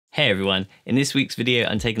Hey everyone, in this week's video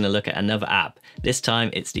I'm taking a look at another app. This time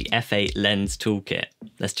it's the F8 Lens Toolkit.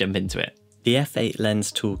 Let's jump into it. The F8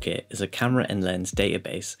 Lens Toolkit is a camera and lens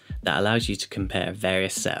database that allows you to compare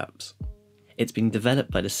various setups. It's been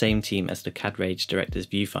developed by the same team as the CAD Rage Director's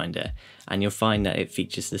Viewfinder, and you'll find that it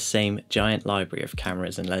features the same giant library of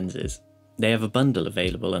cameras and lenses. They have a bundle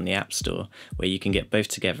available on the App Store where you can get both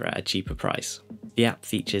together at a cheaper price. The app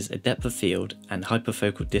features a depth of field and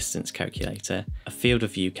hyperfocal distance calculator, a field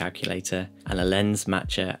of view calculator, and a lens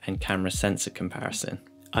matcher and camera sensor comparison.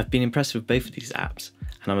 I've been impressed with both of these apps,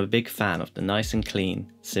 and I'm a big fan of the nice and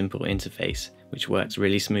clean, simple interface, which works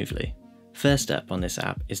really smoothly. First up on this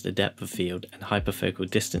app is the depth of field and hyperfocal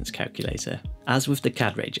distance calculator. As with the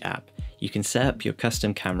CAD Rage app, you can set up your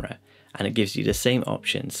custom camera, and it gives you the same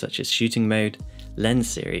options such as shooting mode, lens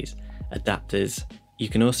series, adapters. You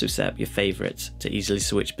can also set up your favourites to easily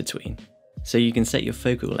switch between. So you can set your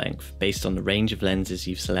focal length based on the range of lenses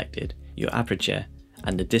you've selected, your aperture,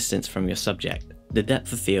 and the distance from your subject. The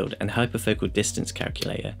depth of field and hyperfocal distance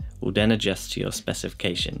calculator will then adjust to your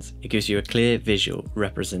specifications. It gives you a clear visual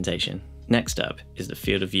representation. Next up is the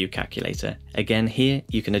field of view calculator. Again, here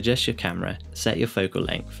you can adjust your camera, set your focal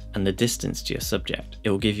length, and the distance to your subject. It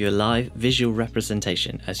will give you a live visual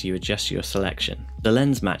representation as you adjust your selection. The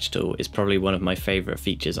lens match tool is probably one of my favourite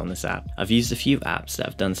features on this app. I've used a few apps that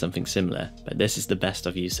have done something similar, but this is the best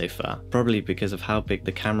I've used so far, probably because of how big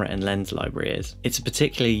the camera and lens library is. It's a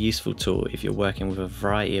particularly useful tool if you're working with a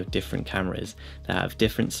variety of different cameras that have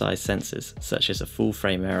different size sensors, such as a full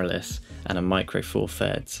frame mirrorless and a micro four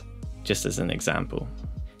thirds. Just as an example.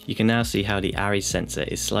 You can now see how the ARRI sensor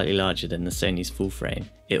is slightly larger than the Sony's full frame.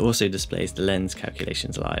 It also displays the lens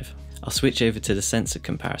calculations live. I'll switch over to the sensor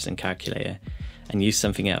comparison calculator and use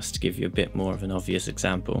something else to give you a bit more of an obvious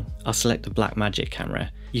example. I'll select the Blackmagic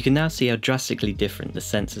camera. You can now see how drastically different the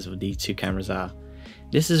sensors of these two cameras are.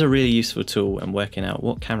 This is a really useful tool when working out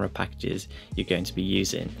what camera packages you're going to be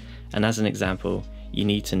using, and as an example, you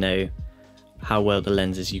need to know how well the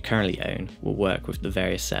lenses you currently own will work with the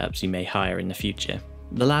various setups you may hire in the future.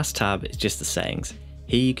 The last tab is just the settings.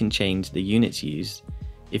 Here you can change the units used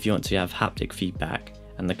if you want to have haptic feedback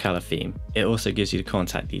and the colour theme. It also gives you the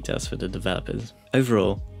contact details for the developers.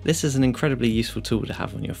 Overall, this is an incredibly useful tool to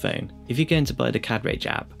have on your phone. If you're going to buy the CAD Rage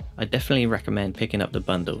app, I definitely recommend picking up the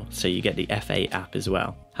bundle so you get the F8 app as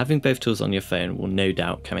well. Having both tools on your phone will no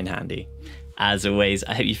doubt come in handy. As always,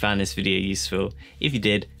 I hope you found this video useful. If you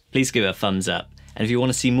did, please give it a thumbs up, and if you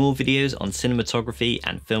want to see more videos on cinematography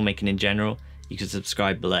and filmmaking in general, you can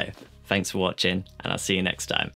subscribe below. Thanks for watching, and I'll see you next time.